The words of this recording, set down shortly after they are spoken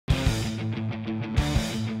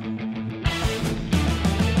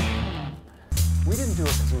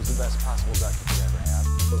the best possible duck you could ever have.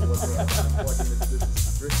 But this is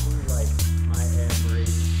strictly like I am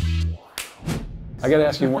ready. I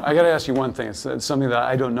gotta ask you one thing. It's something that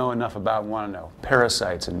I don't know enough about and want to know.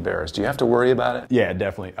 Parasites in bears. Do you have to worry about it? Yeah,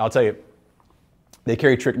 definitely. I'll tell you. They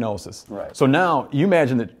carry trichinosis. Right. So now you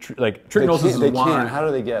imagine that trichinosis is can. How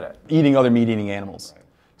do they get it? Eating other meat-eating animals. Right.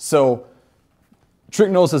 So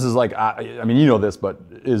trichinosis is like, I mean, you know this, but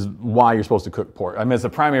is why you're supposed to cook pork. I mean, it's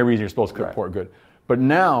the primary reason you're supposed to cook pork good. But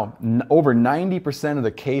now, over 90% of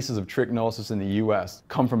the cases of trichinosis in the U.S.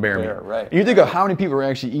 come from bear meat. Right. And you think of how many people are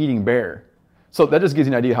actually eating bear. So that just gives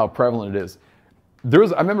you an idea how prevalent it is. I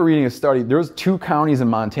remember reading a study, there was 2 counties in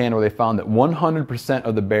Montana where they found that 100%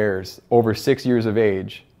 of the bears over 6 years of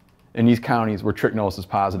age in these counties were trichinosis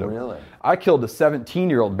positive. Really? I killed a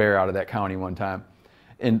 17-year-old bear out of that county one time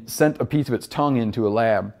and sent a piece of its tongue into a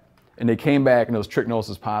lab, and they came back and it was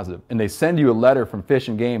trichinosis positive. And they send you a letter from Fish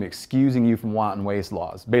and Game excusing you from wanton waste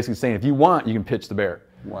laws, basically saying if you want, you can pitch the bear.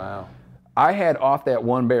 Wow. I had off that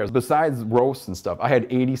one bear, besides roasts and stuff, I had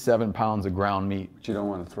 87 pounds of ground meat. But you don't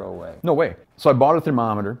want to throw away. No way. So I bought a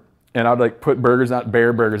thermometer, and I'd like put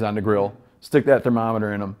bear burgers on the grill, stick that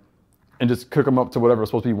thermometer in them, and just cook them up to whatever was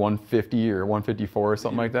supposed to be 150 or 154 or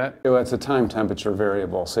something like that. It's a time temperature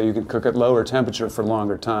variable, so you can cook at lower temperature for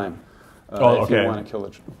longer time. Okay. If you want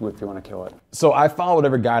to kill it. So I followed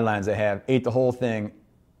whatever guidelines they have, ate the whole thing,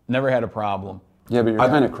 never had a problem. Yeah, but you're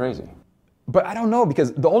kind of crazy. But I don't know,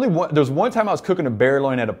 because there was one time I was cooking a bear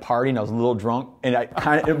loin at a party and I was a little drunk, and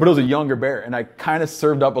but it was a younger bear, and I kind of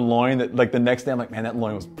served up a loin that like the next day I'm like, man, that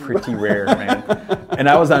loin was pretty rare, man. And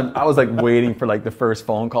I was like waiting for like the first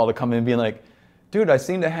phone call to come in, being like, dude, I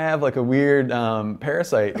seem to have like a weird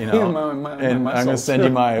parasite, you know, and I'm gonna send you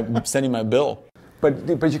my bill.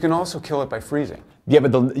 But you can also kill it by freezing. Yeah,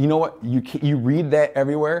 but you know what? You read that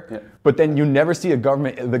everywhere, but then you never see the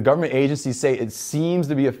government agencies say it seems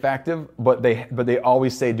to be effective, but they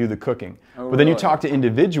always say do the cooking. Oh, but then you talk to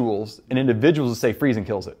individuals, and individuals will say freezing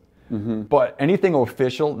kills it. Mm-hmm. But anything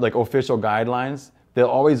official, like official guidelines, they'll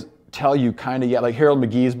always tell you kind of, like Harold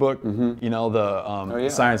McGee's book, you know, the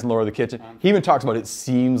Science and Lore of the Kitchen. He even talks about it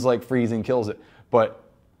seems like freezing kills it, but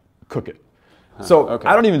cook it. So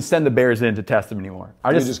I don't even send the bears in to test them anymore.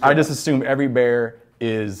 I just assume every bear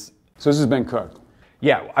is. So this has been cooked.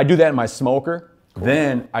 Yeah, I do that in my smoker. Cool.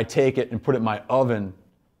 Then I take it and put it in my oven.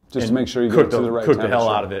 Just to make sure you get it to the right temperature. Cook the hell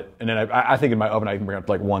out of it, and then I think in my oven I can bring it up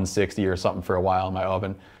to like 160 or something for a while in my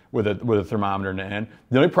oven with a thermometer in the end.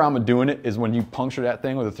 The only problem with doing it is when you puncture that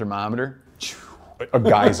thing with a thermometer. A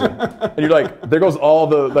geyser, and you're like, there goes all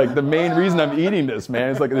the main reason I'm eating this,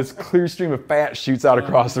 man. It's like this clear stream of fat shoots out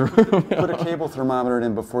across the room. Put a cable thermometer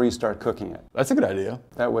in before you start cooking it. That's a good idea.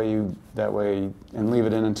 That way, and leave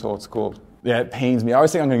it in until it's cooled. Yeah, it pains me. I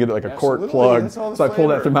always think I'm gonna get like a cork plug, so I pull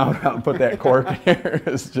that thermometer out and put that cork in here.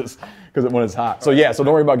 It's just because when it's hot. So yeah, so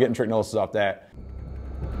don't worry about getting trichinosis off that.